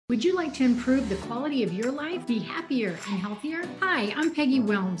Would you like to improve the quality of your life, be happier and healthier? Hi, I'm Peggy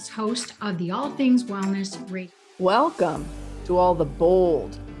Wilms, host of the All Things Wellness Radio. Welcome to all the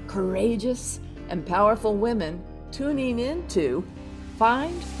bold, courageous, and powerful women tuning in to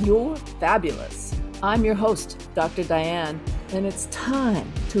Find Your Fabulous. I'm your host, Dr. Diane, and it's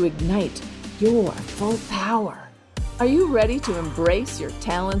time to ignite your full power. Are you ready to embrace your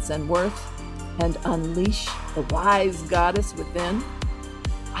talents and worth and unleash the wise goddess within?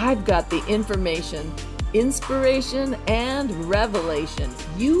 I've got the information, inspiration, and revelation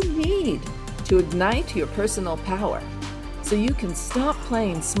you need to ignite your personal power so you can stop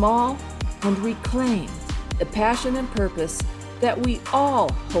playing small and reclaim the passion and purpose that we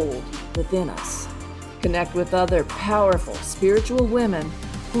all hold within us. Connect with other powerful spiritual women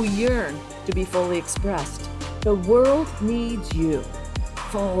who yearn to be fully expressed. The world needs you.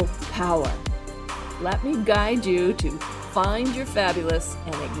 Full power. Let me guide you to find your fabulous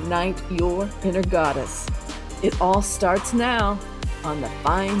and ignite your inner goddess. It all starts now on the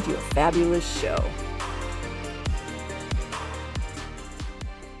Find Your Fabulous show.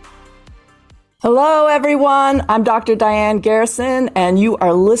 Hello, everyone. I'm Dr. Diane Garrison, and you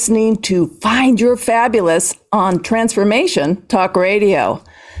are listening to Find Your Fabulous on Transformation Talk Radio.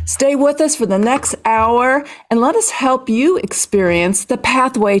 Stay with us for the next hour and let us help you experience the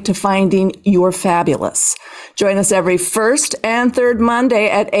pathway to finding your fabulous. Join us every first and third Monday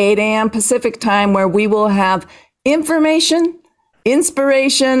at 8 a.m. Pacific time, where we will have information,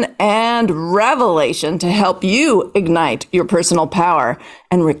 inspiration, and revelation to help you ignite your personal power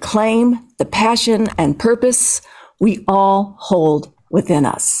and reclaim the passion and purpose we all hold within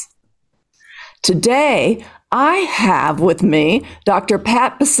us. Today, I have with me Dr.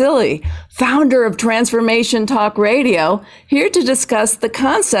 Pat Baccili, founder of Transformation Talk Radio, here to discuss the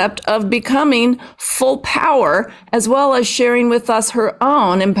concept of becoming full power, as well as sharing with us her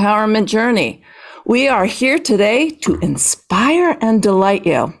own empowerment journey. We are here today to inspire and delight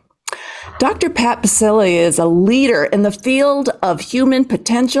you. Dr. Pat Baccili is a leader in the field of human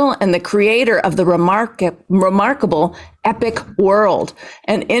potential and the creator of the remarkable Epic World,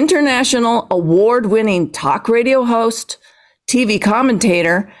 an international award-winning talk radio host, TV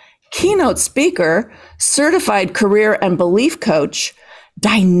commentator, keynote speaker, certified career and belief coach,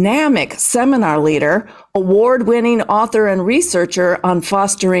 dynamic seminar leader, award-winning author and researcher on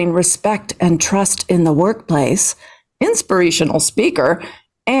fostering respect and trust in the workplace, inspirational speaker,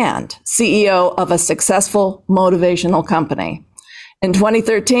 and CEO of a successful motivational company. In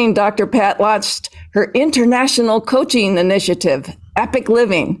 2013, Dr. Pat launched her international coaching initiative, Epic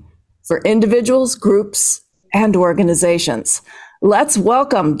Living, for individuals, groups, and organizations. Let's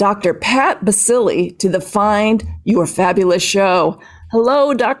welcome Dr. Pat Baccili to the Find Your Fabulous show.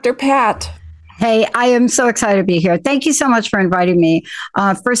 Hello, Dr. Pat. Hey, I am so excited to be here. Thank you so much for inviting me.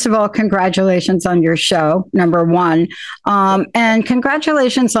 First of all, congratulations on your show, number one. And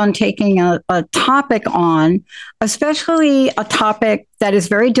congratulations on taking a topic on, especially a topic that is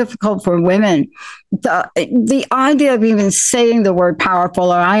very difficult for women. The idea of even saying the word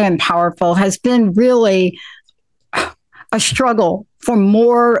powerful or I am powerful has been really a struggle for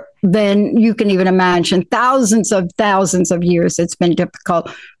more than you can even imagine. Thousands of years it's been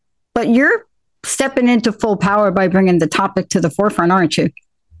difficult. But you're stepping into full power by bringing the topic to the forefront, aren't you?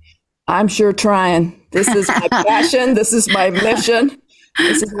 I'm sure trying. This is my passion. This is my mission.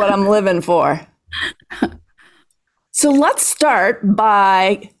 This is what I'm living for. So let's start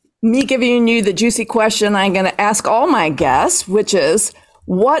by me giving you the juicy question I'm going to ask all my guests, which is,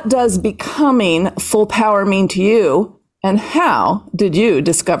 what does becoming full power mean to you, and how did you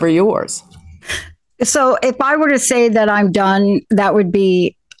discover yours? So if I were to say that I'm done, that would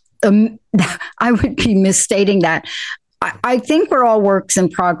be I would be misstating that. I think we're all works in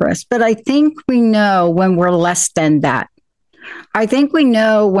progress, but I think we know when we're less than that. I think we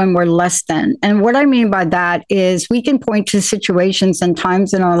know when we're less than. And what I mean by that is we can point to situations and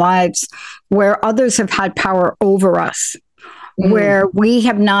times in our lives where others have had power over us, where we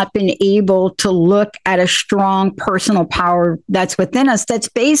have not been able to look at a strong personal power that's within us, that's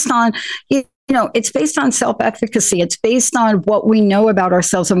based on, it's based on self-efficacy. It's based on what we know about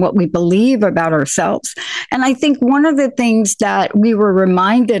ourselves and what we believe about ourselves. And I think one of the things that we were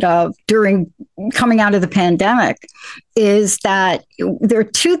reminded of during coming out of the pandemic is that there are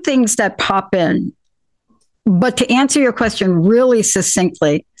two things that pop in. But to answer your question really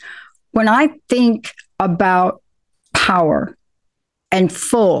succinctly, when I think about power and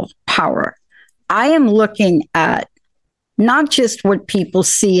full power, I am looking at not just what people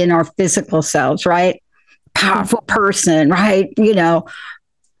see in our physical selves, right? Powerful person, right?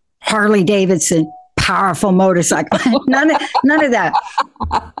 Harley Davidson, powerful motorcycle. none of that.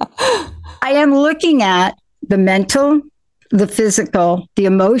 I am looking at the mental, the physical, the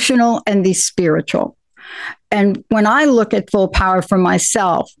emotional, and the spiritual. And when I look at full power for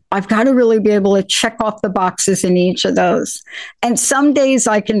myself, I've got to really be able to check off the boxes in each of those. And some days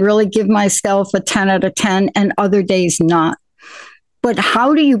I can really give myself a 10 out of 10 and other days not. But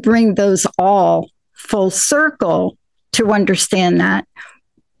how do you bring those all full circle to understand that?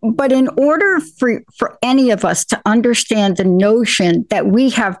 But in order for any of us to understand the notion that we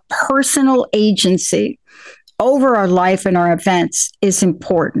have personal agency over our life and our events is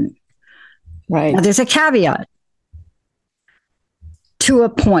important. Right. Now, there's a caveat to a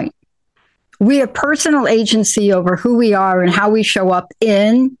point. We have personal agency over who we are and how we show up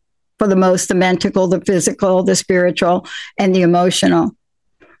in, for the most, the mental, the physical, the spiritual, and the emotional.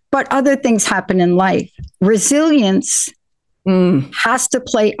 But other things happen in life. Resilience has to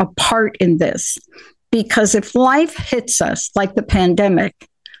play a part in this, because if life hits us like the pandemic,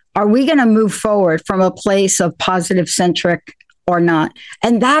 are we going to move forward from a place of positive centric or not?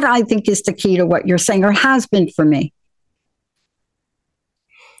 And that, I think, is the key to what you're saying, or has been for me.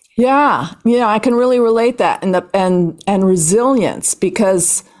 Yeah, I can really relate that, and resilience,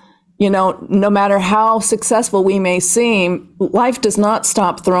 because no matter how successful we may seem, life does not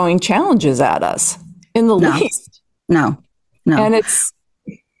stop throwing challenges at us in the least. No.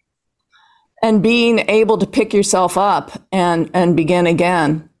 And being able to pick yourself up and begin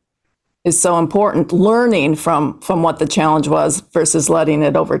again is so important. Learning from what the challenge was versus letting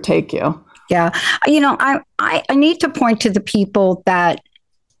it overtake you. Yeah. I need to point to the people that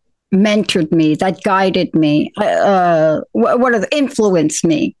mentored me, that guided me, influenced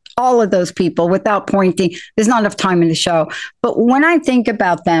me. All of those people, without pointing, there's not enough time in the show. But when I think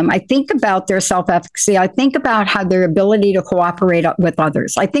about them, I think about their self-efficacy. I think about how their ability to cooperate with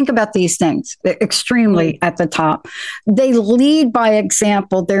others. I think about these things extremely at the top. They lead by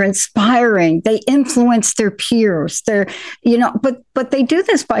example. They're inspiring. They influence their peers. But they do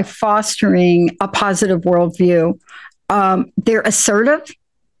this by fostering a positive worldview. They're assertive,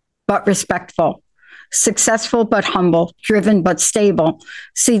 but respectful. Successful but humble, driven but stable.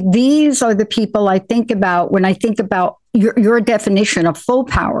 See, these are the people I think about when I think about your definition of full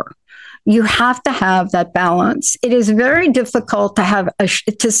power. You have to have that balance. It is very difficult to have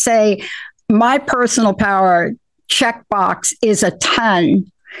to say my personal power checkbox is a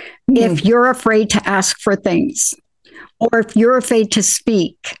 10 if you're afraid to ask for things, or if you're afraid to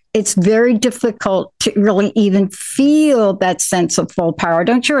speak. It's very difficult to really even feel that sense of full power.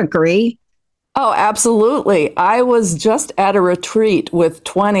 Don't you agree? Oh, absolutely. I was just at a retreat with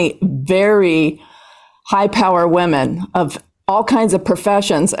 20 very high power women of all kinds of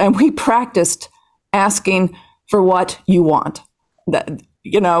professions, and we practiced asking for what you want.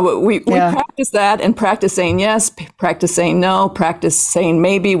 We practice that, and practice saying yes, practice saying no, practice saying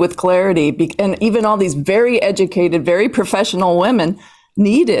maybe with clarity. And even all these very educated, very professional women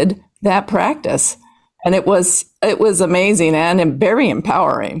needed that practice. And it was amazing and very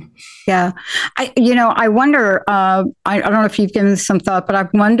empowering. Yeah. I wonder, I don't know if you've given this some thought, but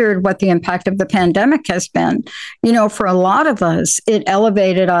I've wondered what the impact of the pandemic has been. For a lot of us, it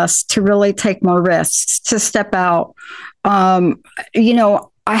elevated us to really take more risks, to step out. I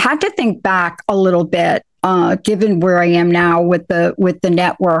had to think back a little bit, given where I am now with the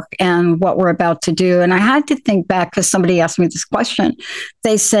network and what we're about to do. And I had to think back because somebody asked me this question.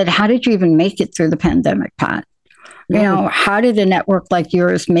 They said, how did you even make it through the pandemic, Pat? How did a network like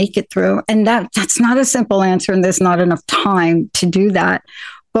yours make it through? And that's not a simple answer, and there's not enough time to do that.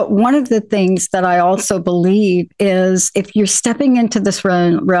 But one of the things that I also believe is if you're stepping into this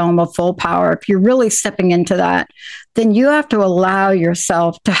realm of full power, if you're really stepping into that, then you have to allow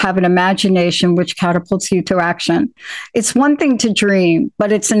yourself to have an imagination which catapults you to action. It's one thing to dream,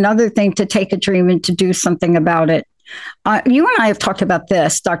 but it's another thing to take a dream and to do something about it. You and I have talked about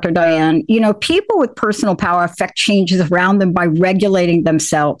this, Dr. Diane. People with personal power affect changes around them by regulating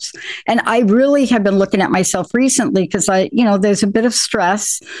themselves. And I really have been looking at myself recently because there's a bit of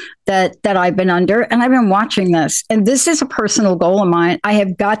stress that I've been under, and I've been watching this. And this is a personal goal of mine. I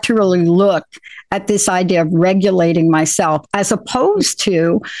have got to really look at this idea of regulating myself as opposed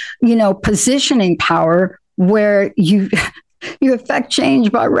to, positioning power where you affect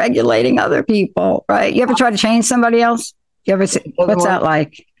change by regulating other people, right? You ever try to change somebody else? You ever see, what's that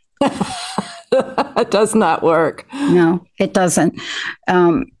like? It does not work. No, it doesn't.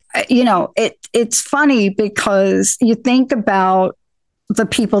 It's funny because you think about the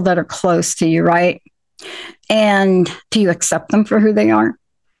people that are close to you, right? And do you accept them for who they are?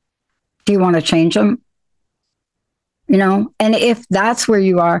 Do you want to change them? And if that's where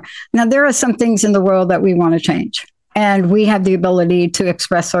you are, now there are some things in the world that we want to change, and we have the ability to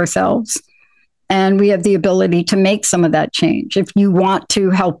express ourselves, and we have the ability to make some of that change. If you want to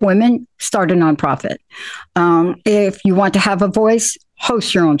help women, start a nonprofit. If you want to have a voice,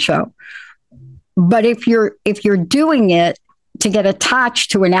 host your own show. But if you're doing it to get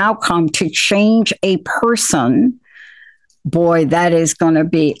attached to an outcome to change a person, boy, that is going to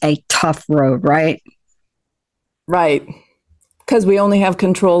be a tough road, right? Right. Because we only have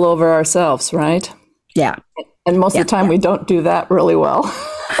control over ourselves, right? Yeah. And most of the time we don't do that really well.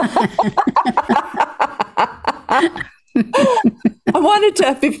 I wanted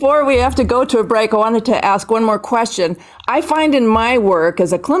to, before we have to go to a break, I wanted to ask one more question. I find in my work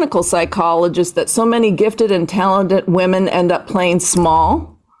as a clinical psychologist that so many gifted and talented women end up playing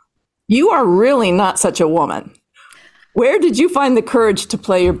small. You are really not such a woman. Where did you find the courage to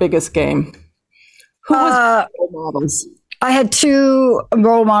play your biggest game? Who was your role models? I had two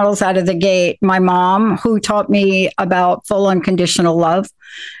role models out of the gate. My mom, who taught me about full unconditional love,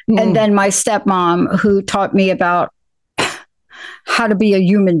 and then my stepmom, who taught me about how to be a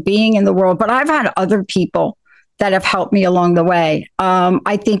human being in the world. But I've had other people that have helped me along the way.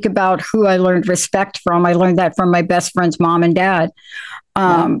 I think about who I learned respect from. I learned that from my best friend's mom and dad.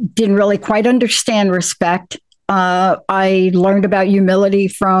 Didn't really quite understand respect. I learned about humility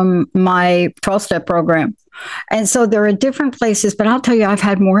from my 12-step program. And so there are different places, but I'll tell you, I've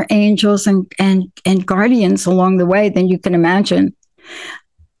had more angels and guardians along the way than you can imagine.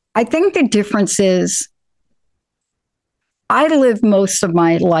 I think the difference is I lived most of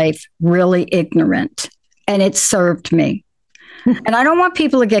my life really ignorant, and it served me. And I don't want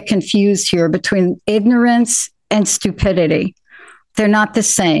people to get confused here between ignorance and stupidity. They're not the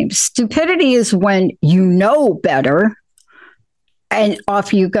same. Stupidity is when you know better and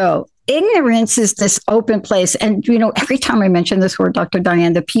off you go. Ignorance is this open place. And, every time I mention this word, Dr.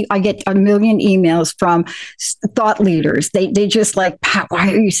 Diane, I get a million emails from thought leaders. They just like, Pat,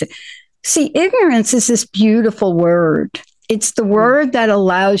 why are you saying? See, ignorance is this beautiful word. It's the word that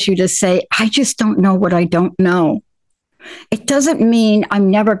allows you to say, I just don't know what I don't know. It doesn't mean I'm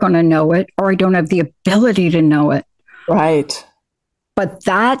never going to know it or I don't have the ability to know it. Right. But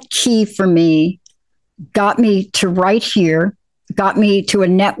that key for me got me to right here, got me to a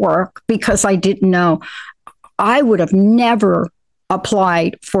network because I didn't know. I would have never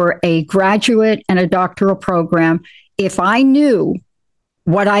applied for a graduate and a doctoral program if I knew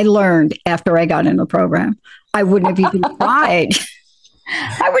what I learned after I got in the program. I wouldn't have even tried.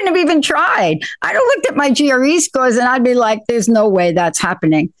 I wouldn't have even tried. I'd have looked at my GRE scores and I'd be like, there's no way that's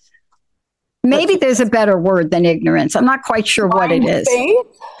happening. Maybe there's a better word than ignorance. I'm not quite sure what it is.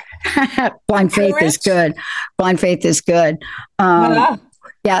 Blind faith is good. Blind faith is good.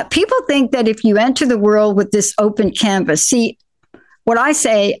 Yeah, people think that if you enter the world with this open canvas, see, what I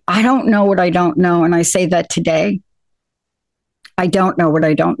say, I don't know what I don't know. And I say that today. I don't know what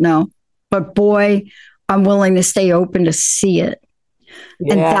I don't know. But boy, I'm willing to stay open to see it.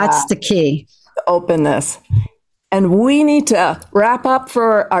 Yeah. And that's the key. Openness. And we need to wrap up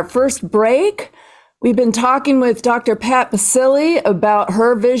for our first break. We've been talking with Dr. Pat Basile about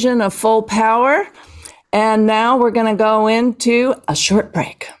her vision of full power. And now we're going to go into a short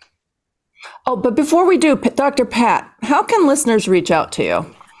break. Oh, but before we do, Dr. Pat, how can listeners reach out to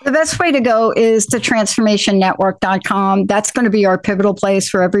you? The best way to go is to transformationnetwork.com. That's going to be our pivotal place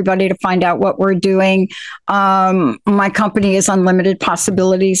for everybody to find out what we're doing. My company is Unlimited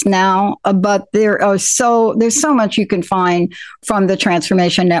Possibilities now, but there's so much you can find from the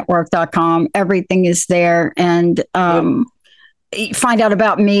transformationnetwork.com. Everything is there. And find out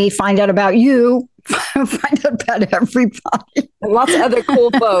about me, find out about you, find out about everybody. And lots of other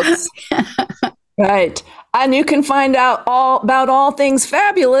cool folks. Right. And you can find out about all things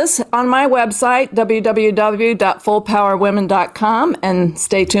fabulous on my website, www.fullpowerwomen.com. And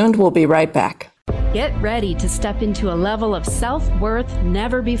stay tuned. We'll be right back. Get ready to step into a level of self-worth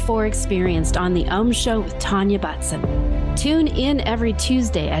never before experienced on The Show with Tanya Butson. Tune in every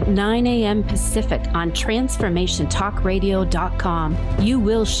Tuesday at 9 a.m. Pacific on TransformationTalkRadio.com. You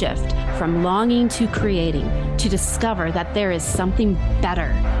will shift from longing to creating to discover that there is something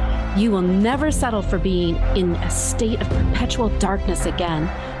better. You will never settle for being in a state of perpetual darkness again.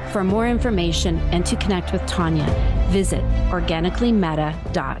 For more information and to connect with Tanya, visit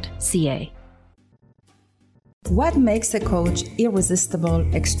organicallymeta.ca. What makes a coach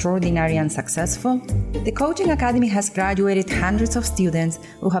irresistible, extraordinary, and successful? The Coaching Academy has graduated hundreds of students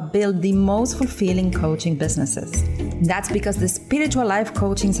who have built the most fulfilling coaching businesses. That's because the Spiritual Life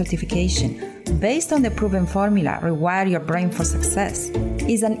Coaching Certification, based on the proven formula Rewire Your Brain for Success,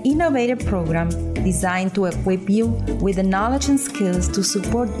 is an innovative program designed to equip you with the knowledge and skills to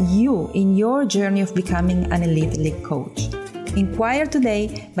support you in your journey of becoming an elite league coach. Inquire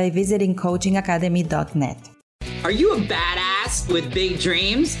today by visiting coachingacademy.net. Are you a badass with big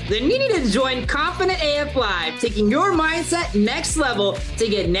dreams? Then you need to join Confident AF Live, taking your mindset next level to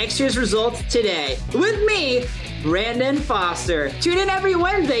get next year's results today. With me, Brandon Foster. Tune in every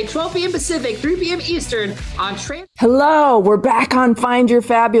Wednesday, 12 p.m. Pacific, 3 p.m. Eastern on Hello, we're back on Find Your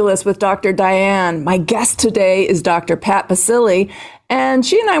Fabulous with Dr. Diane. My guest today is Dr. Pat Basili, and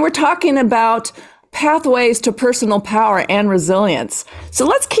she and I were talking about pathways to personal power and resilience. So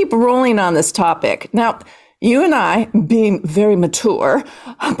let's keep rolling on this topic. Now, you and I, being very mature,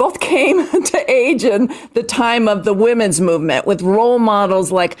 both came to age in the time of the women's movement with role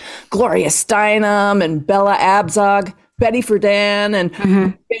models like Gloria Steinem and Bella Abzug, Betty Friedan and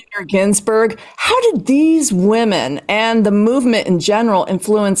Bader Ginsburg. How did these women and the movement in general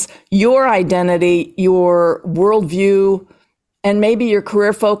influence your identity, your worldview, and maybe your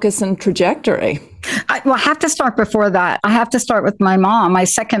career focus and trajectory? I have to start before that. I have to start with my mom, my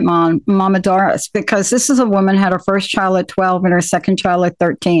second mom, Mama Doris, because this is a woman had her first child at 12 and her second child at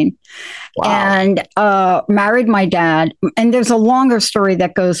 13. Wow. And married my dad. And there's a longer story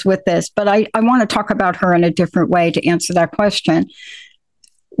that goes with this, but I want to talk about her in a different way to answer that question.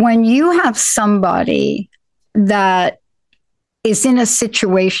 When you have somebody that is in a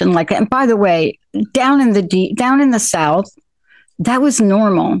situation like that, and by the way, down in the South, that was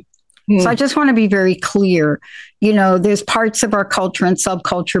normal. So I just want to be very clear. You know, there's parts of our culture and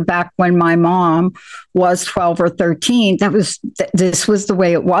subculture back when my mom was 12 or 13. This was the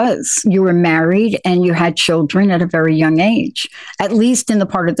way it was. You were married and you had children at a very young age, at least in the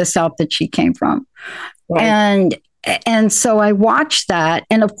part of the South that she came from. Right. And so I watched that.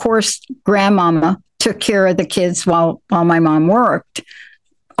 And of course, grandmama took care of the kids while my mom worked.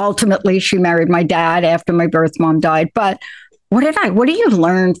 Ultimately, she married my dad after my birth mom died. But what do you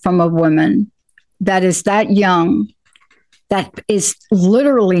learn from a woman that is that young, that is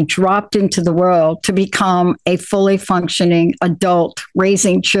literally dropped into the world to become a fully functioning adult,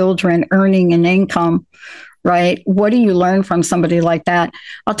 raising children, earning an income, right? What do you learn from somebody like that?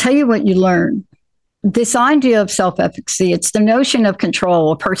 I'll tell you what you learn. This idea of self-efficacy, it's the notion of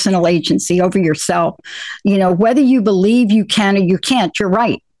control, of personal agency over yourself. You know, whether you believe you can or you can't, you're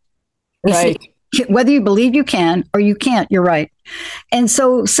right. Right. Whether you believe you can or you can't, you're right. And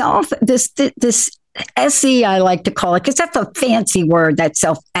so this SE, I like to call it, because that's a fancy word, that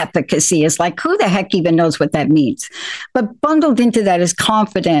self-efficacy is like, who the heck even knows what that means? But bundled into that is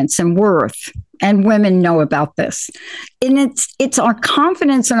confidence and worth. And women know about this. And it's our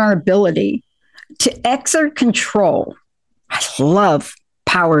confidence in our ability to exert control. I love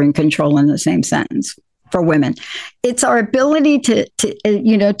power and control in the same sentence. For women, it's our ability to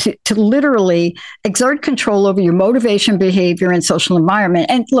literally exert control over your motivation, behavior, and social environment.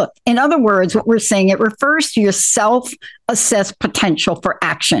 And look, in other words, what we're saying, it refers to your self-assessed potential for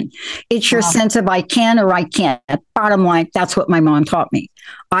action. It's your sense of I can or I can't. Bottom line, that's what my mom taught me.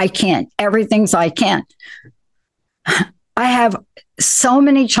 I can. Everything's I can. I have so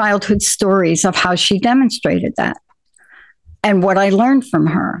many childhood stories of how she demonstrated that and what I learned from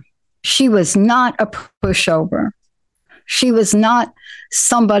her. She was not a pushover. She was not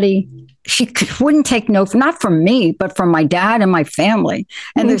somebody, wouldn't take no, not from me, but from my dad and my family.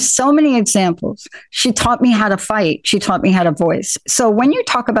 And there's so many examples. She taught me how to fight. She taught me how to voice. So when you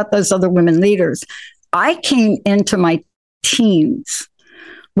talk about those other women leaders, I came into my teens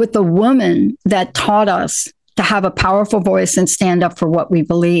with a woman that taught us to have a powerful voice and stand up for what we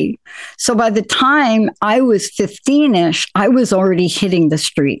believe. So by the time I was 15-ish, I was already hitting the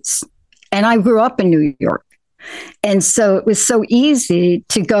streets. And I grew up in New York. And so it was so easy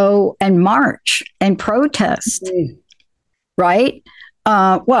to go and march and protest, right?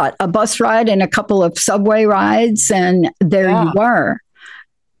 A bus ride and a couple of subway rides, and there you were.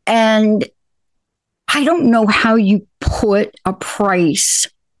 And I don't know how you put a price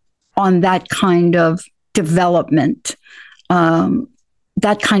on that kind of development,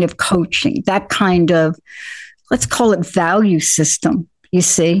 that kind of coaching, that kind of, let's call it value system, you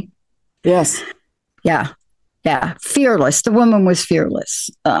see? Yes. Yeah. Fearless. The woman was fearless,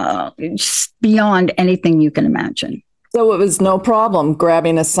 just beyond anything you can imagine. So it was no problem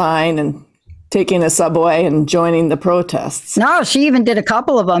grabbing a sign and taking a subway and joining the protests. No, she even did a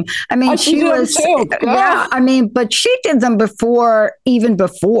couple of them. I mean, she was, but she did them even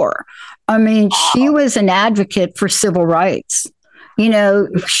before. I mean, she was an advocate for civil rights.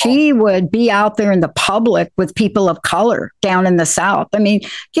 She would be out there in the public with people of color down in the South. I mean,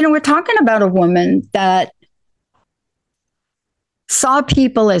 we're talking about a woman that saw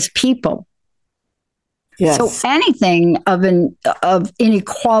people as people. Yes. So anything of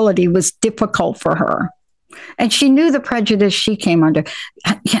inequality was difficult for her. And she knew the prejudice she came under.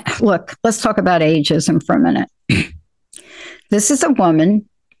 Look, let's talk about ageism for a minute. This is a woman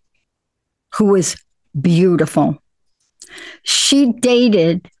who is beautiful. She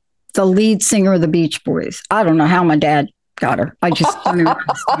dated the lead singer of the Beach Boys. I don't know how my dad got her. I just don't even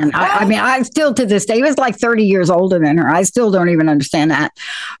understand. I mean, I still to this day, he was like 30 years older than her. I still don't even understand that.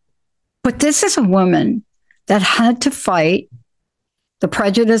 But this is a woman that had to fight the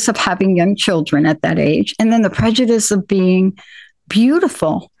prejudice of having young children at that age, and then the prejudice of being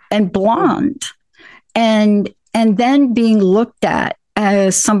beautiful and blonde, and then being looked at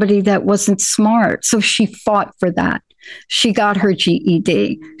as somebody that wasn't smart. So she fought for that. She got her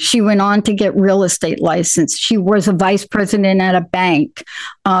GED. She went on to get real estate license. She was a vice president at a bank.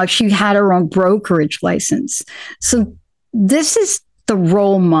 She had her own brokerage license. So this is the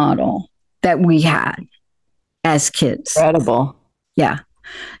role model that we had as kids. Incredible. Yeah.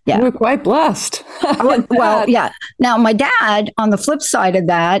 We're quite blessed. Well, yeah. Now, my dad, on the flip side of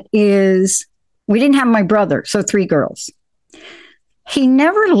that, is we didn't have my brother, so 3 girls. He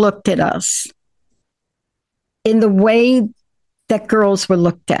never looked at us in the way that girls were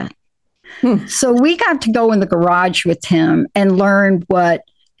looked at. So we got to go in the garage with him and learn what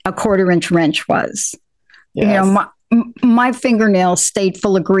a 1/4-inch wrench was. Yes. My fingernails stayed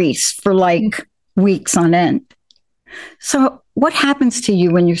full of grease for like weeks on end. So what happens to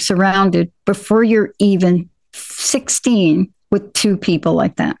you when you're surrounded before you're even 16 with 2 people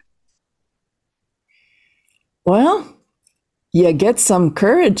like that? Well, you get some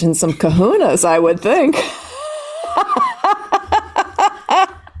courage and some kahunas, I would think.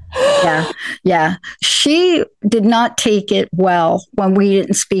 Yeah. She did not take it well when we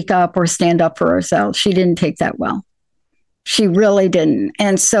didn't speak up or stand up for ourselves. She didn't take that well. She really didn't.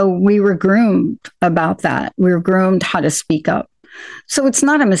 And so we were groomed about that. We were groomed how to speak up. So it's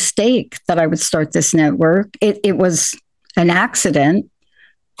not a mistake that I would start this network. It was an accident.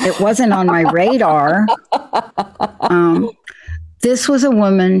 It wasn't on my radar. This was a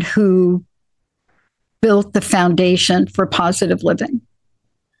woman who built the foundation for positive living.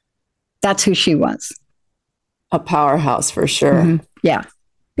 That's who she was. A powerhouse for sure. Mm-hmm. Yeah.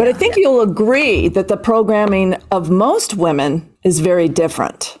 But I think you'll agree that the programming of most women is very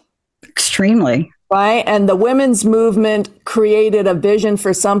different. Extremely. Right? And the women's movement created a vision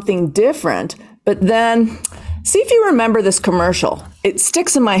for something different. But then, see if you remember this commercial. It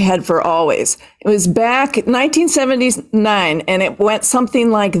sticks in my head for always. It was back in 1979, and it went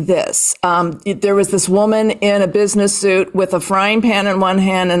something like this. There was this woman in a business suit with a frying pan in one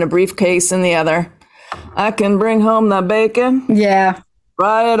hand and a briefcase in the other. I can bring home the bacon. Yeah.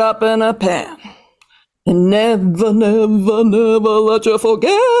 Fry it up in a pan. And never, never, never let you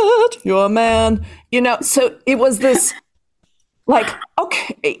forget your man. So it was this, like,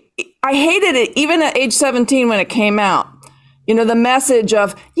 okay, I hated it even at age 17 when it came out. The message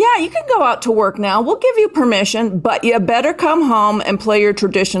of, yeah, you can go out to work now. We'll give you permission, but you better come home and play your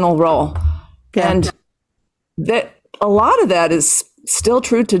traditional role. Yeah. And that a lot of that is still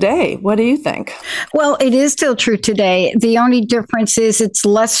true today. What do you think? Well, it is still true today. The only difference is it's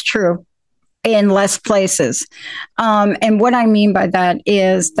less true in less places. And what I mean by that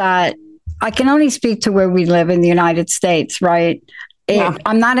is that I can only speak to where we live in the United States, right? Yeah.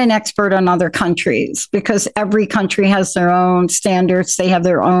 I'm not an expert on other countries because every country has their own standards. They have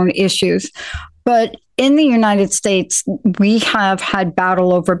their own issues. But in the United States, we have had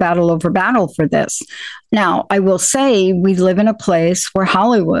battle over battle over battle for this. Now, I will say we live in a place where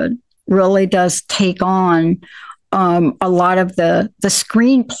Hollywood really does take on a lot of the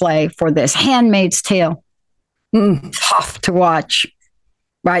screenplay for this. Handmaid's Tale, tough to watch,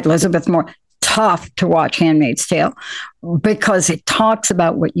 right? Elizabeth Moore, tough to watch Handmaid's Tale because it talks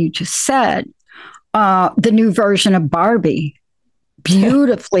about what you just said. The new version of Barbie,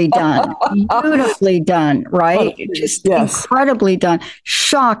 beautifully done, right? Just incredibly done.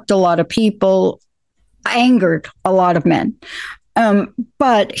 Shocked a lot of people, angered a lot of men.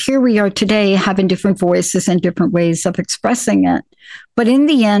 But here we are today having different voices and different ways of expressing it. But in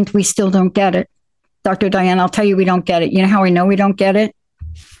the end, we still don't get it. Dr. Diane, I'll tell you, we don't get it. You know how I know we don't get it?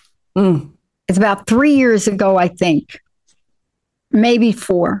 It's about 3 years ago, I think, maybe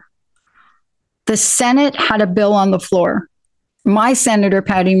 4. The Senate had a bill on the floor. My Senator,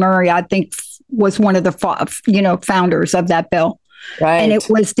 Patty Murray, I think was one of the founders of that bill. Right. And it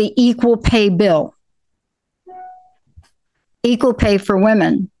was the equal pay bill. equal pay for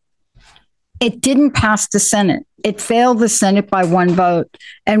women. It didn't pass the Senate. It failed the Senate by one vote.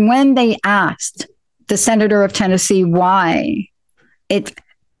 And when they asked the senator of Tennessee why,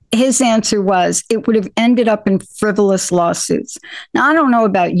 his answer was it would have ended up in frivolous lawsuits. Now, I don't know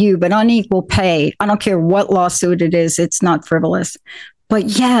about you, but unequal pay, I don't care what lawsuit it is, it's not frivolous. But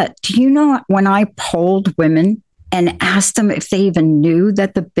yet, do you know when I polled women and asked them if they even knew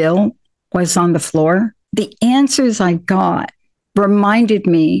that the bill was on the floor, the answers I got reminded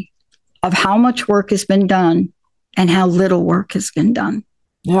me of how much work has been done and how little work has been done.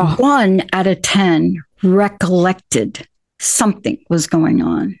 Yeah. 1 out of 10 recollected something was going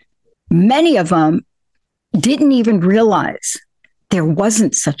on. Many of them didn't even realize there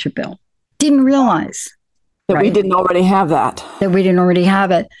wasn't such a bill. Didn't realize. That we didn't already have that. That we didn't already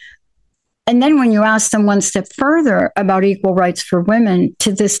have it. And then when you ask them one step further about equal rights for women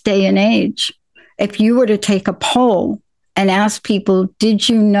to this day and age, if you were to take a poll and ask people, did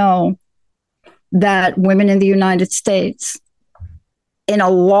you know that women in the United States, in a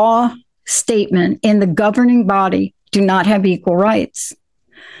law statement, in the governing body, do not have equal rights,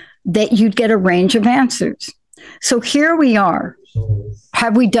 that you'd get a range of answers. So here we are.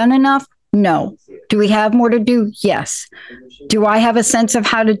 Have we done enough? No. Do we have more to do? Yes. Do I have a sense of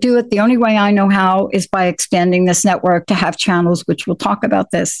how to do it? The only way I know how is by expanding this network to have channels, which we'll talk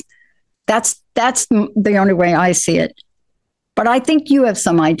about this. That's the only way I see it. But I think you have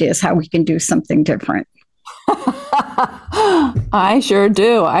some ideas how we can do something different. I sure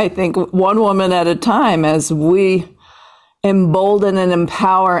do. I think one woman at a time, as we embolden and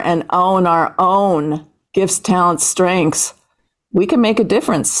empower and own our own gifts, talents, strengths, we can make a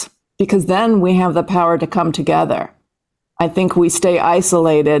difference because then we have the power to come together. I think we stay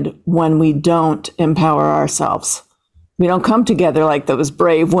isolated when we don't empower ourselves. We don't come together like those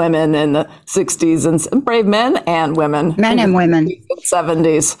brave women in the 60s and brave men and women. Men and women.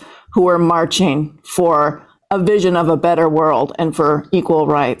 70s who were marching for a vision of a better world and for equal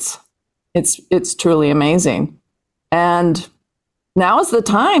rights. It's truly amazing. And now is the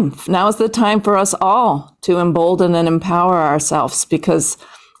time. Now is the time for us all to embolden and empower ourselves, because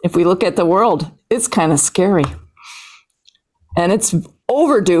if we look at the world, it's kind of scary. And it's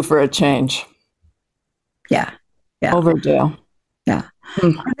overdue for a change. Yeah. Overdue. Yeah.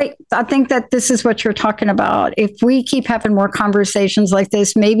 I think that this is what you're talking about. If we keep having more conversations like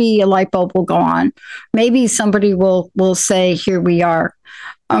this, maybe a light bulb will go on. Maybe somebody will say, here we are.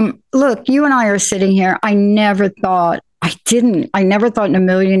 Look, you and I are sitting here. I never thought in a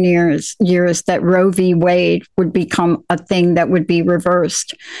million years that Roe v. Wade would become a thing that would be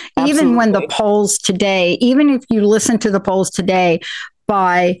reversed. Absolutely. Even when the polls today, even if you listen to the polls today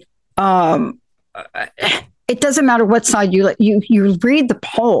it doesn't matter what side you read the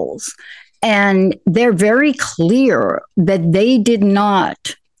polls, and they're very clear that they did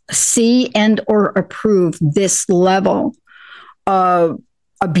not see and or approve this level of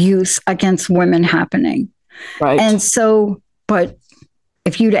abuse against women happening. Right. And so, but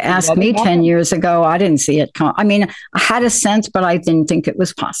if you'd asked me 10 years ago, I didn't see it come. I mean, I had a sense, but I didn't think it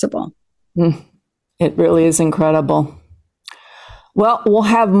was possible. It really is incredible. Well, we'll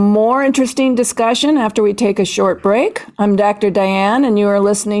have more interesting discussion after we take a short break. I'm Dr. Diane, and you are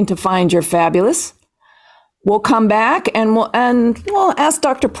listening to Find Your Fabulous. We'll come back and we'll ask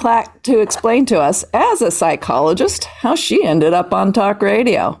Dr. Platt to explain to us, as a psychologist, how she ended up on talk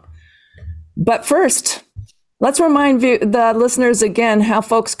radio. But first, let's remind the listeners again how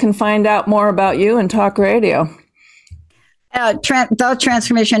folks can find out more about you and talk radio.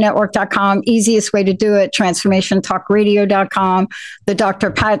 TheTransformationNetwork.com, easiest way to do it, TransformationTalkRadio.com, The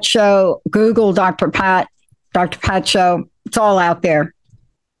Dr. Pat Show, Google Dr. Pat Show. It's all out there.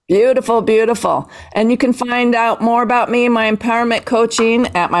 Beautiful, beautiful. And you can find out more about me, my empowerment coaching,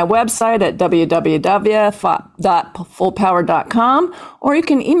 at my website at www.fullpower.com, or you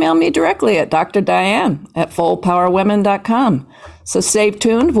can email me directly at drdiane@fullpowerwomen.com. So stay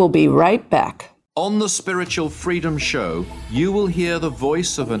tuned. We'll be right back. On the Spiritual Freedom Show, you will hear the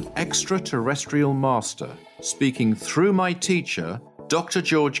voice of an extraterrestrial master speaking through my teacher, Dr.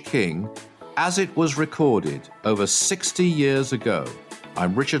 George King, as it was recorded over 60 years ago.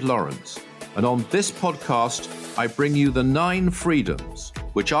 I'm Richard Lawrence, and on this podcast, I bring you the 9 freedoms,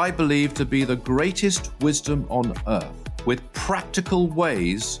 which I believe to be the greatest wisdom on earth, with practical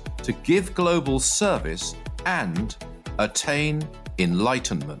ways to give global service and attain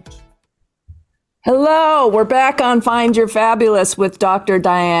enlightenment. Hello, we're back on Find Your Fabulous with Dr.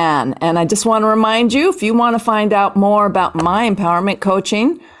 Diane. And I just want to remind you, if you want to find out more about my empowerment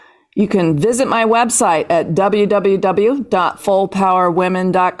coaching, You can visit my website at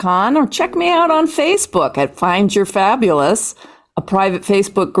www.fullpowerwomen.com or check me out on Facebook at Find Your Fabulous, a private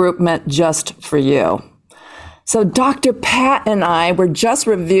Facebook group meant just for you. So Dr. Pat and I were just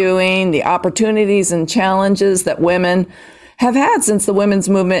reviewing the opportunities and challenges that women have had since the women's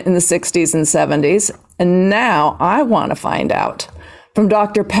movement in the 60s and 70s. And now I want to find out from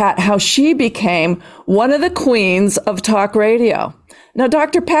Dr. Pat how she became one of the queens of talk radio. Now,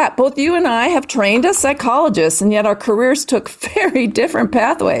 Dr. Pat, both you and I have trained as psychologists, and yet our careers took very different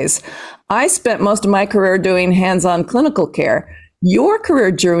pathways. I spent most of my career doing hands-on clinical care. Your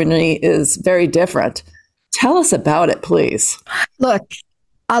career journey is very different. Tell us about it, please. Look,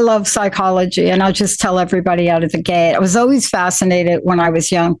 I love psychology, and I'll just tell everybody out of the gate. I was always fascinated when I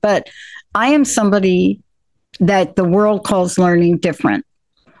was young, but I am somebody that the world calls learning different.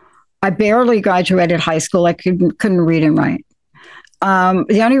 I barely graduated high school. I couldn't read and write.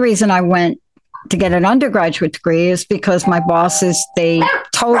 The only reason I went to get an undergraduate degree is because my bosses, they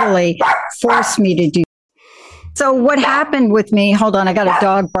totally forced me to do. So what happened with me, hold on, I got a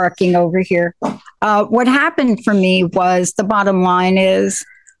dog barking over here. What happened for me was, the bottom line is,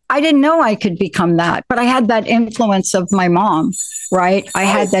 I didn't know I could become that, but I had that influence of my mom, right? I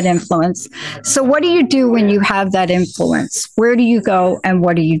had that influence. So what do you do when you have that influence? Where do you go and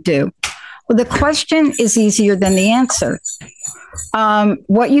what do you do? Well, the question is easier than the answer.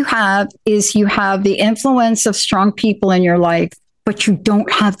 What you have is you have the influence of strong people in your life, but you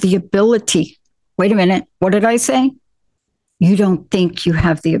don't have the ability. Wait a minute. What did I say? You don't think you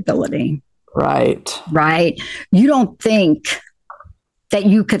have the ability. Right. Right. You don't think that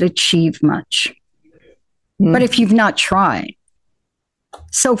you could achieve much. But if you've not tried.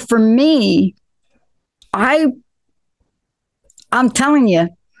 So for me, I'm telling you,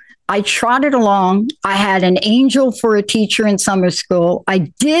 I trotted along. I had an angel for a teacher in summer school.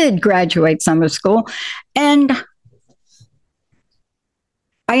 I did graduate summer school, and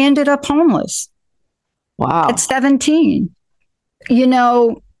I ended up homeless. Wow. At 17. You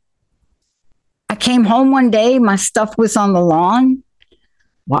know, I came home one day, my stuff was on the lawn.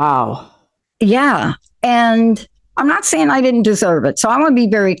 Wow. Yeah. And I'm not saying I didn't deserve it. So I want to be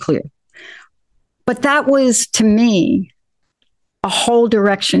very clear. But that was, to me, a whole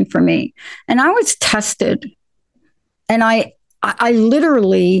direction for me. And I was tested. And I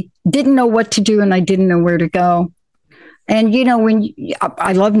literally didn't know what to do, and I didn't know where to go. And, you know,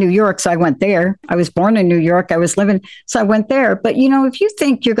 I love New York, so I went there. I was born in New York. I was living, so I went there. But, you know, if you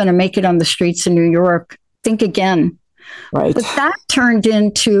think you're going to make it on the streets of New York, think again. Right. But that turned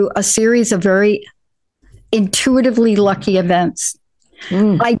into a series of very intuitively lucky events.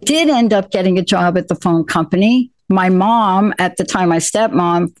 I did end up getting a job at the phone company. My mom, at the time, my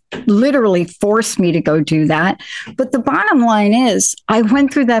stepmom, literally forced me to go do that. But the bottom line is, I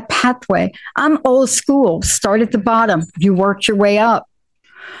went through that pathway. I'm old school. Start at the bottom. You worked your way up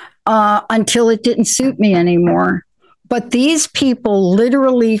until it didn't suit me anymore. But these people,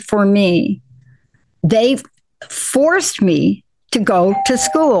 literally for me, they forced me to go to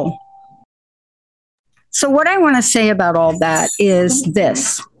school. So what I want to say about all that is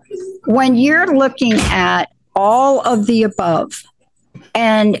this. When you're looking at all of the above,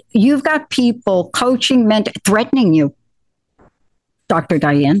 and you've got people coaching, threatening you, Dr.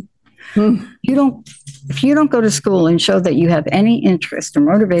 Diane, if you don't go to school and show that you have any interest or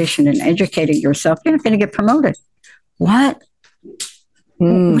motivation in educating yourself, you're not going to get promoted. What?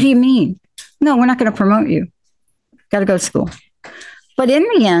 What do you mean? No, we're not going to promote you. Got to go to school. But in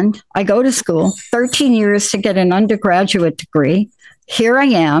the end, I go to school, 13 years to get an undergraduate degree. Here I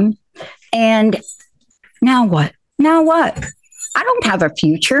am. And now what? Now what? I don't have a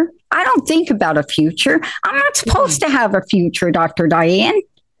future. I don't think about a future. I'm not supposed to have a future, Dr. Diane.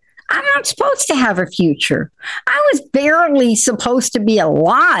 I'm not supposed to have a future. I was barely supposed to be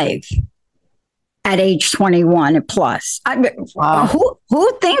alive at age 21 and plus. Wow.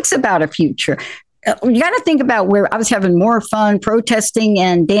 Who thinks about a future? You got to think about where I was having more fun protesting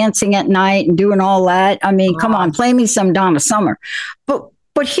and dancing at night and doing all that. I mean, come on, play me some Donna Summer. But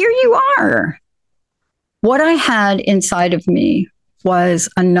here you are. What I had inside of me was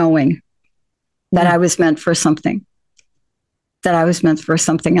a knowing that I was meant for something, that I was meant for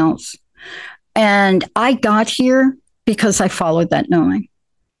something else. And I got here because I followed that knowing.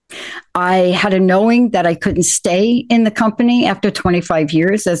 I had a knowing that I couldn't stay in the company after 25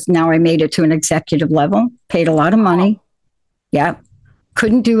 years, as now I made it to an executive level, paid a lot of money. Yeah.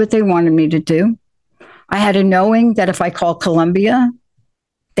 Couldn't do what they wanted me to do. I had a knowing that if I called Columbia,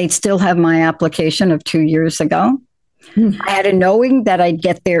 they'd still have my application of 2 years ago. I had a knowing that I'd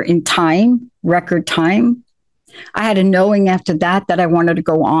get there in time, record time. I had a knowing after that I wanted to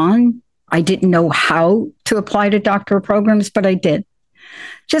go on. I didn't know how to apply to doctoral programs, but I did,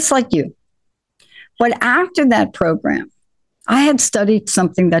 just like you. But after that program, I had studied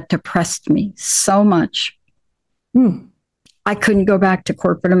something that depressed me so much. I couldn't go back to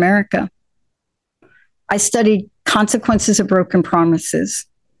corporate America. I studied consequences of broken promises.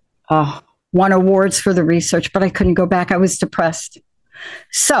 Won awards for the research, but I couldn't go back. I was depressed.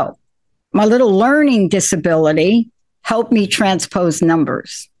 So my little learning disability helped me transpose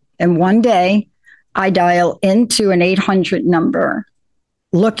numbers. And one day I dial into an 800 number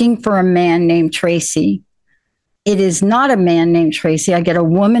looking for a man named Tracy. It is not a man named Tracy. I get a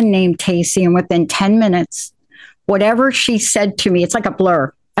woman named Tacy, and within 10 minutes, whatever she said to me, it's like a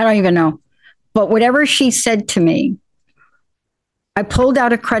blur. I don't even know. But whatever she said to me, I pulled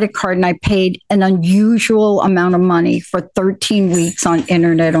out a credit card and I paid an unusual amount of money for 13 weeks on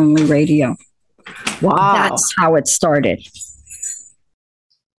internet-only radio. Wow. That's how it started.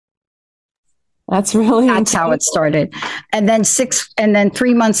 That's how it started. And then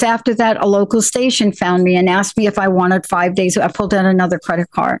 3 months after that, a local station found me and asked me if I wanted 5 days. I pulled out another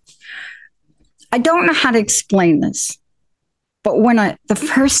credit card. I don't know how to explain this, but the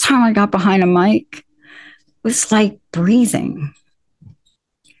first time I got behind a mic, it was like breathing.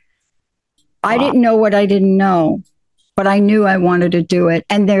 I didn't know what I didn't know, but I knew I wanted to do it.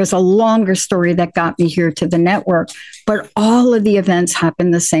 And there's a longer story that got me here to the network, but all of the events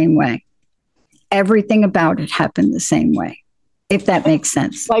happened the same way. Everything about it happened the same way, if that makes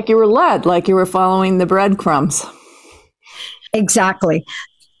sense. Like you were led, like you were following the breadcrumbs. Exactly.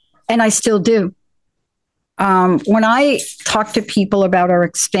 And I still do. When I talk to people about our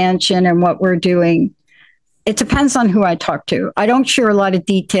expansion and what we're doing, it depends on who I talk to. I don't share a lot of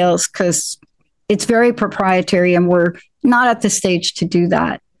details because it's very proprietary and we're not at the stage to do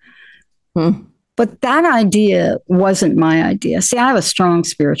that. But that idea wasn't my idea. See, I have a strong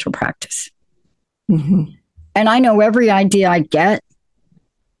spiritual practice. And I know every idea I get,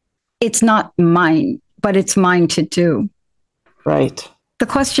 it's not mine, but it's mine to do. Right. The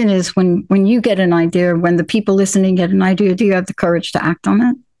question is, when you get an idea, when the people listening get an idea, do you have the courage to act on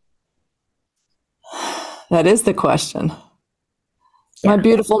it? That is the question. Yeah. My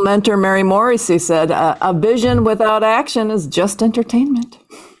beautiful mentor, Mary Morrissey, said, a vision without action is just entertainment.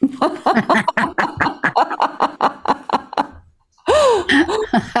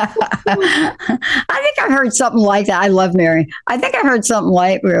 I think I heard something like that. I love Mary. I think I heard something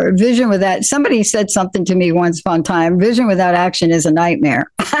like vision without, somebody said something to me once upon a time, vision without action is a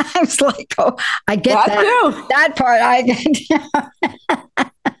nightmare. I was like, oh, I get that part. I get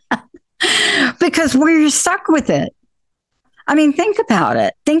because we're stuck with it. I mean, think about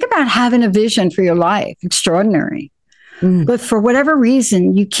it. Think about having a vision for your life. Extraordinary. But for whatever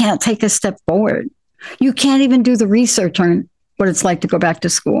reason, you can't take a step forward. You can't even do the research on what it's like to go back to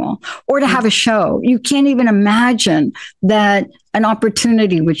school or to have a show. You can't even imagine that an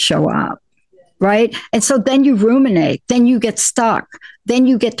opportunity would show up, right? And so then you ruminate, then you get stuck, then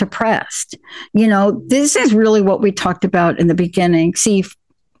you get depressed. You know, this is really what we talked about in the beginning. See,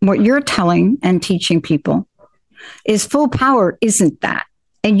 what you're telling and teaching people is full power isn't that.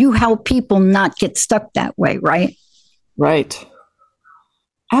 And you help people not get stuck that way, right? Right.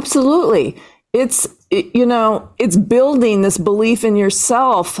 Absolutely. It's building this belief in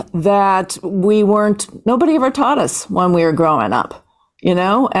yourself that nobody ever taught us when we were growing up. You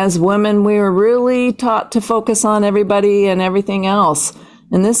know, as women, we were really taught to focus on everybody and everything else.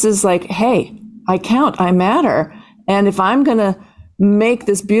 And this is like, hey, I count, I matter. And if I'm going to make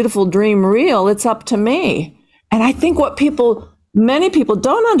this beautiful dream real, it's up to me. And I think what many people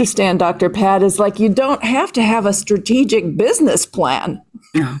don't understand, Dr. Pat, is like, you don't have to have a strategic business plan,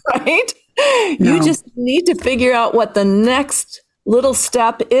 right? No. You just need to figure out what the next little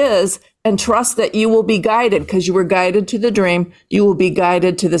step is and trust that you will be guided, because you were guided to the dream. You will be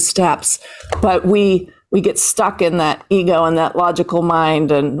guided to the steps. But we get stuck in that ego and that logical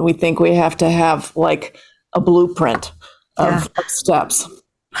mind, and we think we have to have like a blueprint of steps.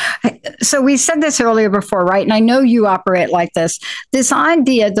 So we said this earlier before, right? And I know you operate like this. This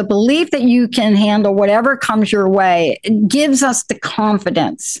idea, the belief that you can handle whatever comes your way, gives us the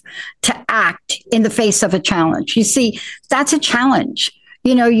confidence to act in the face of a challenge. You see, that's a challenge.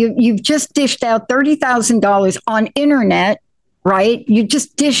 You know, you've just dished out $30,000 on internet, right? You're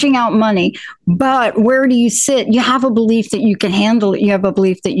just dishing out money. But where do you sit? You have a belief that you can handle it. You have a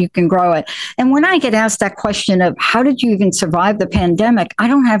belief that you can grow it. And when I get asked that question of how did you even survive the pandemic, I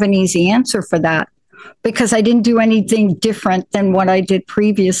don't have an easy answer for that, because I didn't do anything different than what I did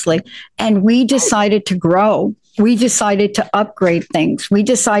previously. And we decided to grow we decided to upgrade things. We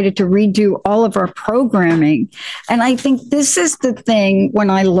decided to redo all of our programming. And I think this is the thing when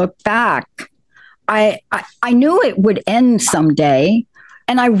I look back, I knew it would end someday,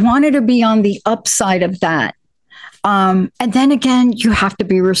 and I wanted to be on the upside of that. And then again, you have to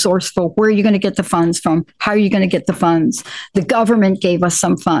be resourceful. Where are you going to get the funds from? How are you going to get the funds? The government gave us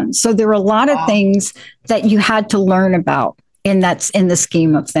some funds. So there are a lot of things that you had to learn about in the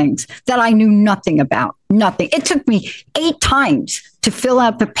scheme of things that I knew nothing about. Nothing. It took me 8 times to fill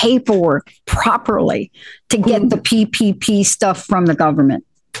out the paperwork properly to get the PPP stuff from the government.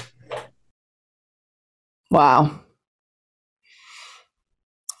 Wow.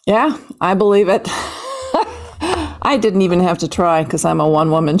 Yeah, I believe it. I didn't even have to try because I'm a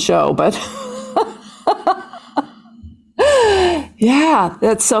one-woman show, but yeah,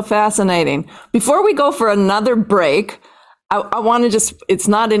 that's so fascinating. Before we go for another break, I want to it's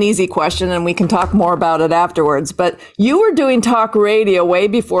not an easy question and we can talk more about it afterwards, but you were doing talk radio way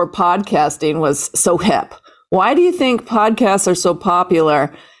before podcasting was so hip. Why do you think podcasts are so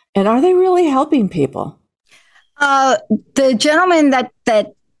popular, and are they really helping people? The gentleman that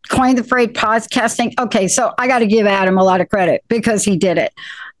coined the phrase podcasting. Okay, so I got to give Adam a lot of credit because he did it.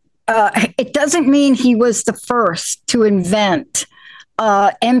 It doesn't mean he was the first to invent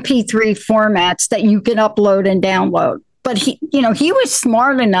MP3 formats that you can upload and download. But he was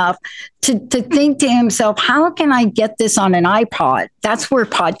smart enough to think to himself, how can I get this on an iPod? That's where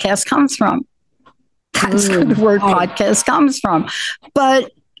podcast comes from. That's where the word podcast comes from.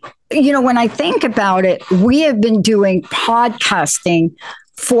 But, when I think about it, we have been doing podcasting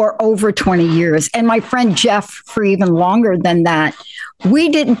for over 20 years. And my friend Jeff for even longer than that. We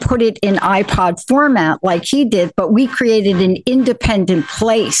didn't put it in iPod format like he did, but we created an independent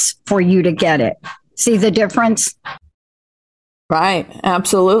place for you to get it. See the difference? Right.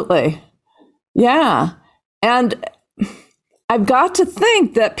 Absolutely. Yeah. And I've got to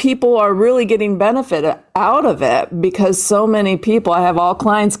think that people are really getting benefit out of it because so many people, I have all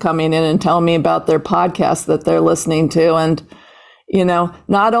clients coming in and telling me about their podcasts that they're listening to. And,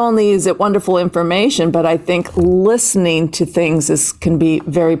 not only is it wonderful information, but I think listening to things can be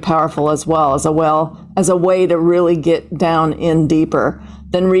very powerful as well as a way to really get down in deeper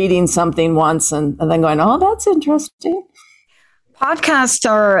than reading something once and then going, oh, that's interesting. Podcasts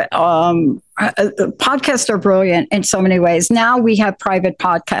are brilliant in so many ways. Now we have private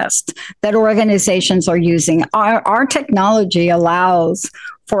podcasts that organizations are using. Our technology allows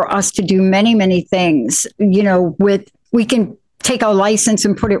for us to do many, many things. We can take a license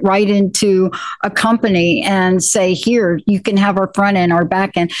and put it right into a company and say, here, you can have our front end, our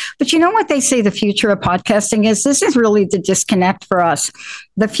back end. But you know what they say the future of podcasting is? This is really the disconnect for us.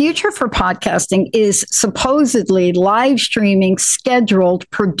 The future for podcasting is supposedly live streaming, scheduled,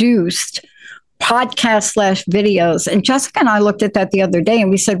 produced podcast/videos. And Jessica and I looked at that the other day and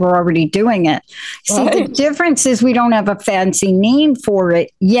we said, we're already doing it. Right. See, the difference is we don't have a fancy name for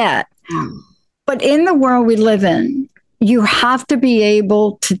it yet. But in the world we live in, you have to be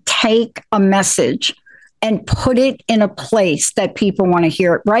able to take a message and put it in a place that people want to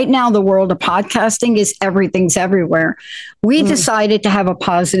hear it. Right now, the world of podcasting is everything's everywhere. We decided to have a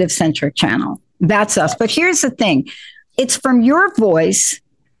positive centric channel. That's us. But here's the thing. It's from your voice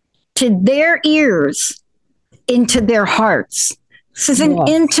to their ears into their hearts. This is an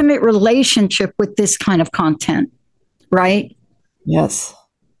intimate relationship with this kind of content, right? Yes.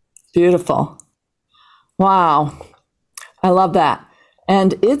 Beautiful. Wow. I love that.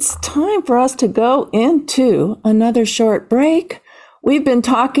 And it's time for us to go into another short break. We've been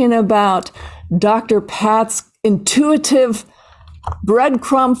talking about Dr. Pat's intuitive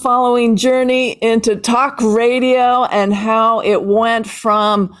breadcrumb following journey into talk radio and how it went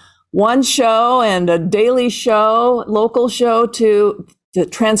from one show and a daily show, local show, to the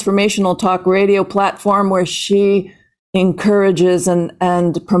transformational talk radio platform where she encourages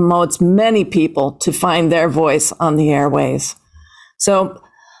and promotes many people to find their voice on the airways. So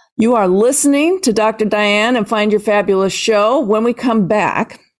you are listening to Dr. Diane and Find Your Fabulous Show. When we come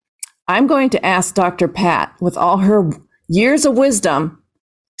back, I'm going to ask Dr. Pat, with all her years of wisdom,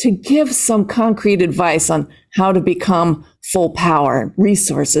 to give some concrete advice on how to become full power,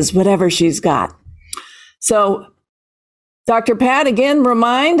 resources, whatever she's got. So Dr. Pat, again,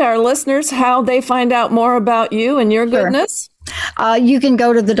 remind our listeners how they find out more about you and your goodness. You can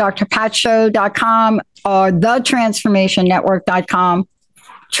go to the drpatshow.com or thetransformationnetwork.com,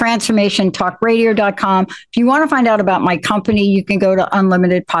 transformationtalkradio.com. If you want to find out about my company, you can go to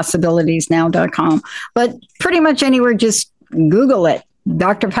unlimitedpossibilitiesnow.com. But pretty much anywhere, just Google it.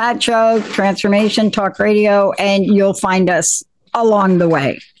 Dr. Pat Show, Transformation Talk Radio, and you'll find us along the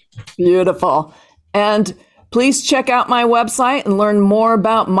way. Beautiful. And Please check out my website and learn more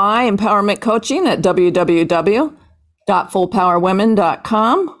about my empowerment coaching at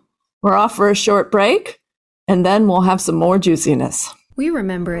www.fullpowerwomen.com. We're off for a short break, and then we'll have some more juiciness. We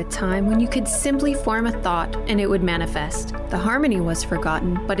remember a time when you could simply form a thought and it would manifest. The harmony was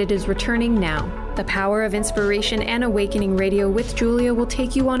forgotten, but it is returning now. The Power of Inspiration and Awakening Radio with Julia will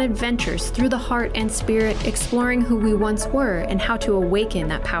take you on adventures through the heart and spirit, exploring who we once were and how to awaken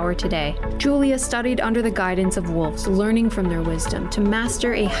that power today. Julia studied under the guidance of wolves, learning from their wisdom to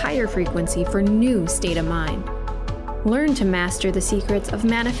master a higher frequency for new state of mind. Learn to master the secrets of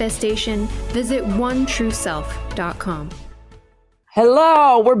manifestation. Visit onetrueself.com.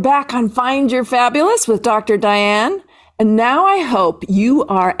 Hello, we're back on Find Your Fabulous with Dr. Diane. And now I hope you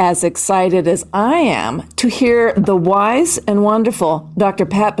are as excited as I am to hear the wise and wonderful Dr.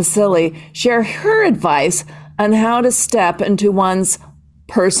 Pat Basile share her advice on how to step into one's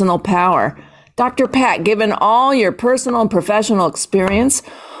personal power. Dr. Pat, given all your personal and professional experience,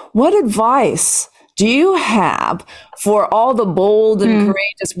 what advice do you have for all the bold and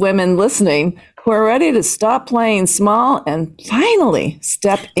courageous women listening who are ready to stop playing small and finally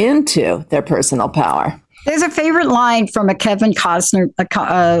step into their personal power? There's a favorite line from a Kevin Costner,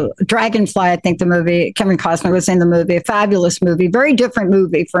 Dragonfly, I think the movie, Kevin Costner was in the movie, a fabulous movie, very different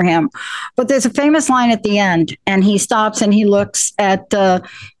movie for him. But there's a famous line at the end, and he stops and he looks at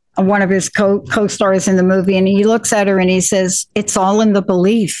one of his co-stars in the movie, and he looks at her and he says, "It's all in the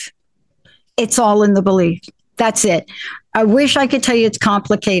belief. It's all in the belief." That's it. I wish I could tell you it's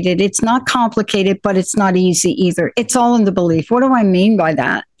complicated. It's not complicated, but it's not easy either. It's all in the belief. What do I mean by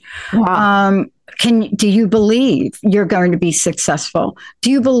that? Wow. Do you believe you're going to be successful? Do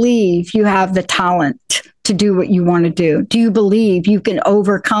you believe you have the talent to do what you want to do? Do you believe you can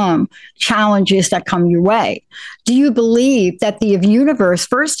overcome challenges that come your way? Do you believe that the universe,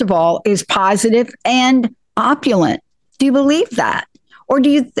 first of all, is positive and opulent? Do you believe that? Or do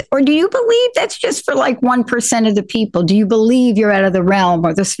you believe that's just for like 1% of the people? Do you believe you're out of the realm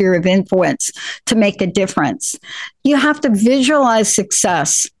or the sphere of influence to make a difference? You have to visualize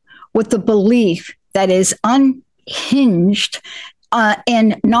success with the belief that is unhinged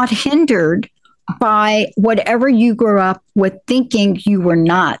and not hindered by whatever you grew up with thinking you were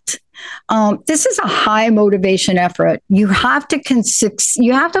not. This is a high motivation effort. You have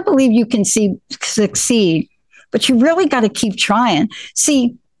to believe you can succeed. But you really got to keep trying.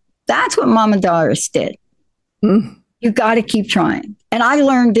 See, that's what Mama Doris did. You got to keep trying. And I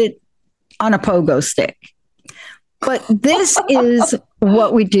learned it on a pogo stick. But this is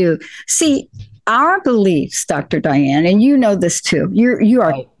what we do. See, our beliefs, Dr. Diane, and you know this too. You're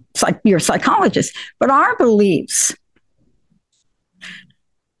a psychologist, but our beliefs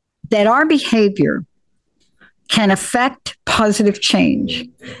that our behavior can affect positive change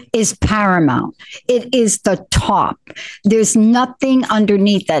is paramount. It is the top. There's nothing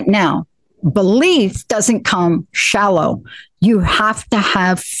underneath that. Now, belief doesn't come shallow. You have to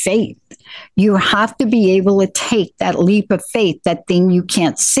have faith. You have to be able to take that leap of faith, that thing you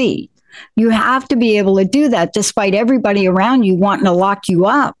can't see. You have to be able to do that despite everybody around you wanting to lock you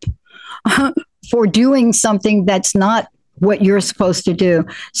up for doing something that's not what you're supposed to do.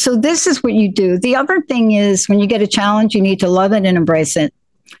 So this is what you do. The other thing is when you get a challenge, you need to love it and embrace it.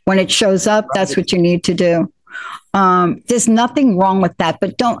 When it shows up, that's what you need to do. There's nothing wrong with that,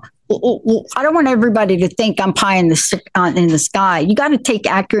 but I don't want everybody to think I'm pie in the sky. You got to take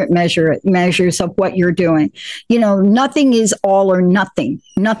accurate measures of what you're doing. You know, nothing is all or nothing.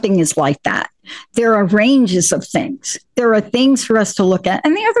 Nothing is like that. There are ranges of things. There are things for us to look at.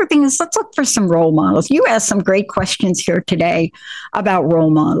 And the other thing is, let's look for some role models. You asked some great questions here today about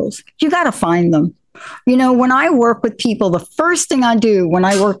role models. You got to find them. You know, when I work with people, the first thing I do when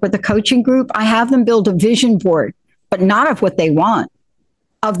I work with a coaching group, I have them build a vision board, but not of what they want,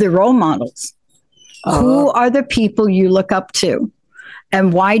 of the role models. Who are the people you look up to?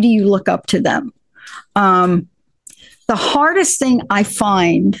 And why do you look up to them? The hardest thing I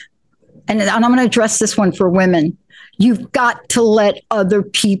find, and I'm going to address this one for women, you've got to let other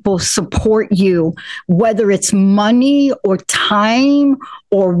people support you, whether it's money or time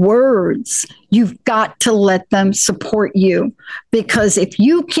or words. You've got to let them support you, because if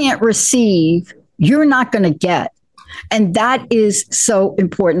you can't receive, you're not going to get. And that is so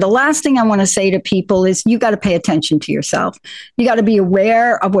important. The last thing I want to say to people is you got to pay attention to yourself. You got to be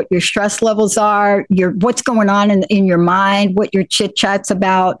aware of what your stress levels are, what's going on in your mind, what your chit chat's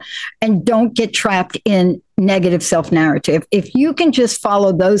about, and don't get trapped in negative self-narrative. If you can just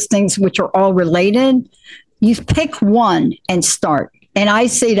follow those things, which are all related, you pick one and start. And I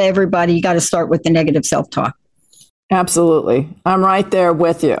say to everybody, you got to start with the negative self-talk. Absolutely. I'm right there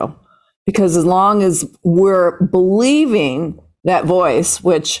with you. Because as long as we're believing that voice,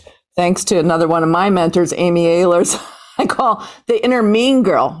 which thanks to another one of my mentors, Amy Ehlers, I call the inner mean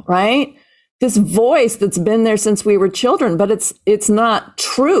girl, right? This voice that's been there since we were children, but it's not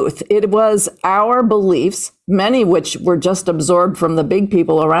truth. It was our beliefs, many which were just absorbed from the big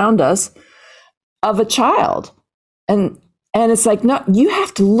people around us, of a child. And it's like, no, you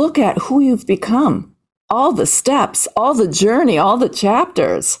have to look at who you've become, all the steps, all the journey, all the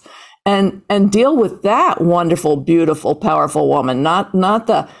chapters, and deal with that wonderful, beautiful, powerful woman, not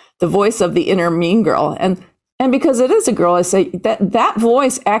the voice of the inner mean girl. And because it is a girl, I say that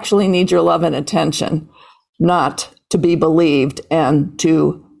voice actually needs your love and attention, not to be believed and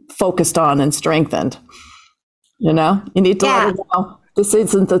to focused on and strengthened. You need to let her know this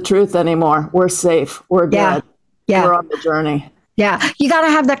isn't the truth anymore. We're safe. We're good. Yeah. We're on the journey. Yeah. You got to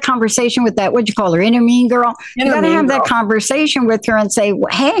have that conversation with that, what'd you call her, inner mean girl? You got to have that conversation with her and say,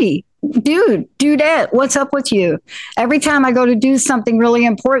 hey, dude, do that. What's up with you? Every time I go to do something really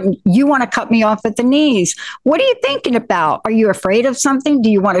important, you want to cut me off at the knees. What are you thinking about? Are you afraid of something? Do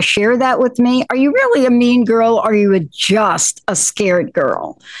you want to share that with me? Are you really a mean girl? Or are you just a scared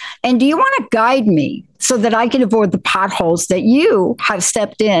girl? And do you want to guide me so that I can avoid the potholes that you have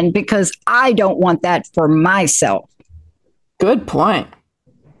stepped in? Because I don't want that for myself. Good point.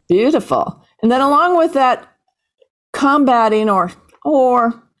 Beautiful. And then along with that, combating or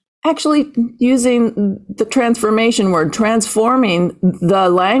actually using the transformation word, transforming the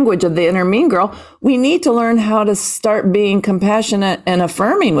language of the inner mean girl, we need to learn how to start being compassionate and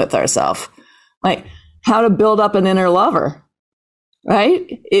affirming with ourselves, like how to build up an inner lover,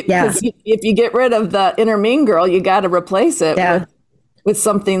 right? If you get rid of the inner mean girl, you got to replace it with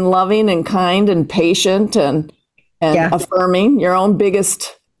something loving and kind and patient and affirming, your own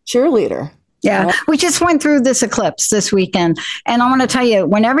biggest cheerleader. Yeah, right? We just went through this eclipse this weekend. And I want to tell you,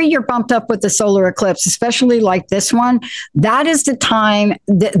 whenever you're bumped up with the solar eclipse, especially like this one, that is the time,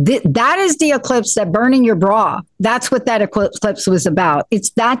 that is the eclipse that burning your bra. That's what that eclipse was about. It's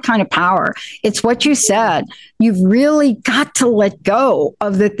that kind of power. It's what you said. You've really got to let go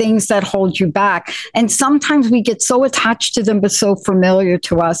of the things that hold you back. And sometimes we get so attached to them, but so familiar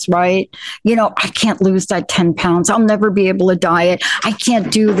to us, right? I can't lose that 10 pounds. I'll never be able to diet. I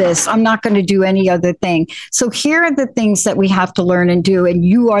can't do this. I'm not going to do any other thing. So here are the things that we have to learn and do. And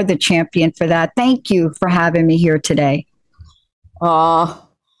you are the champion for that. Thank you for having me here today.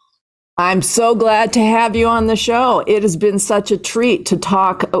 I'm so glad to have you on the show. It has been such a treat to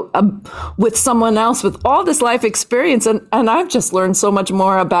talk with someone else with all this life experience. And I've just learned so much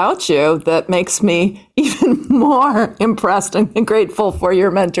more about you that makes me even more impressed and grateful for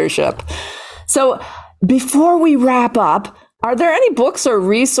your mentorship. So before we wrap up, are there any books or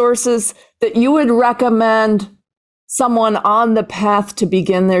resources that you would recommend someone on the path to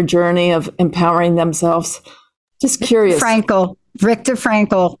begin their journey of empowering themselves? Just curious. Viktor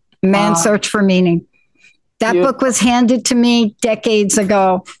Frankl. Man's Search for Meaning. That book was handed to me decades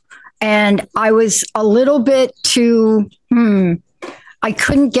ago. And I was a little bit too, I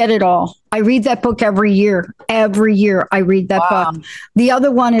couldn't get it all. I read that book every year. Every year I read that book. The other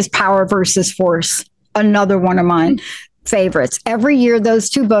one is Power versus Force. Another one of mine favorites. Every year,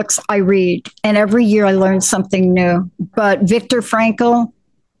 those two books I read. And every year I learn something new. But Viktor Frankl,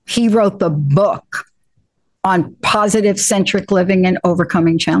 he wrote the book on positive centric living and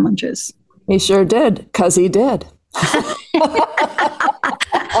overcoming challenges. He sure did, because he did.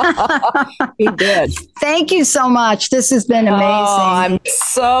 He did. Thank you so much. This has been amazing. I'm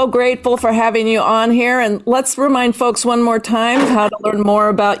so grateful for having you on here. And let's remind folks one more time how to learn more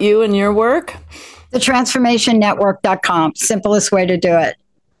about you and your work. TheTransformationNetwork.com. Simplest way to do it.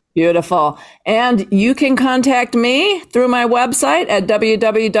 Beautiful. And you can contact me through my website at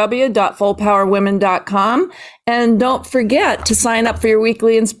www.fullpowerwomen.com. And don't forget to sign up for your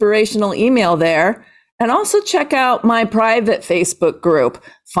weekly inspirational email there. And also check out my private Facebook group,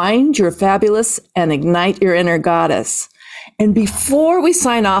 Find Your Fabulous and Ignite Your Inner Goddess. And before we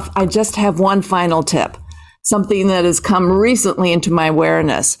sign off, I just have one final tip, something that has come recently into my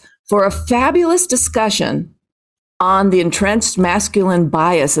awareness. For a fabulous discussion on the entrenched masculine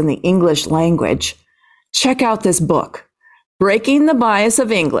bias in the English language, check out this book, Breaking the Bias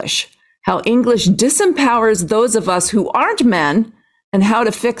of English, How English Disempowers Those of Us Who Aren't Men and How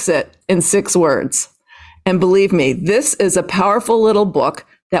to Fix It in 6 Words. And believe me, this is a powerful little book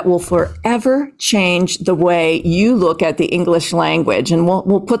that will forever change the way you look at the English language. And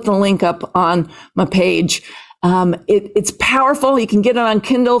we'll put the link up on my page. It's powerful. You can get it on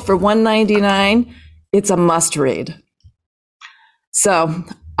Kindle for $1.99. It's a must read. So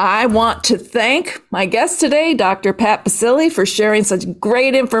I want to thank my guest today, Dr. Pat Basile, for sharing such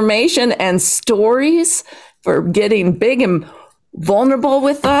great information and stories, for getting big and vulnerable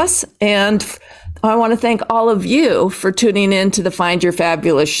with us. And I want to thank all of you for tuning in to the Find Your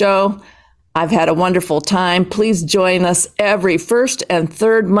Fabulous show. I've had a wonderful time. Please join us every first and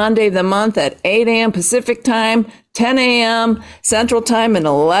third Monday of the month at 8 a.m. Pacific time, 10 a.m. Central time, and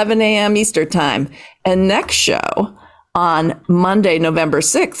 11 a.m. Eastern time. And next show on Monday, November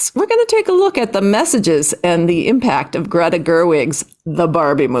 6th, we're going to take a look at the messages and the impact of Greta Gerwig's The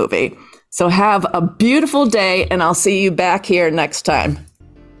Barbie movie. So have a beautiful day, and I'll see you back here next time.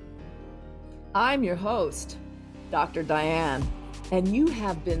 I'm your host, Dr. Diane, and you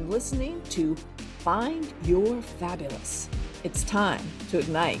have been listening to Find Your Fabulous. It's time to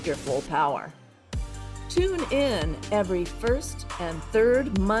ignite your full power. Tune in every first and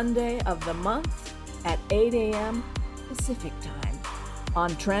third Monday of the month at 8 a.m. Pacific time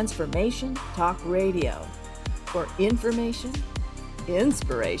on Transformation Talk Radio for information,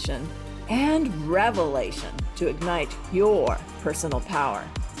 inspiration, and revelation to ignite your personal power.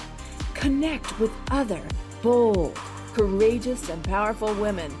 Connect with other bold, courageous, and powerful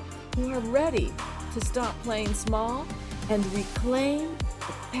women who are ready to stop playing small and reclaim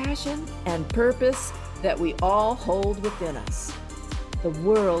the passion and purpose that we all hold within us. The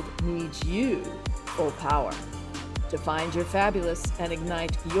world needs you, full power. To find your fabulous and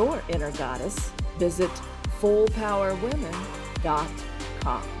ignite your inner goddess, visit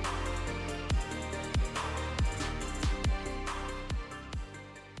fullpowerwomen.com.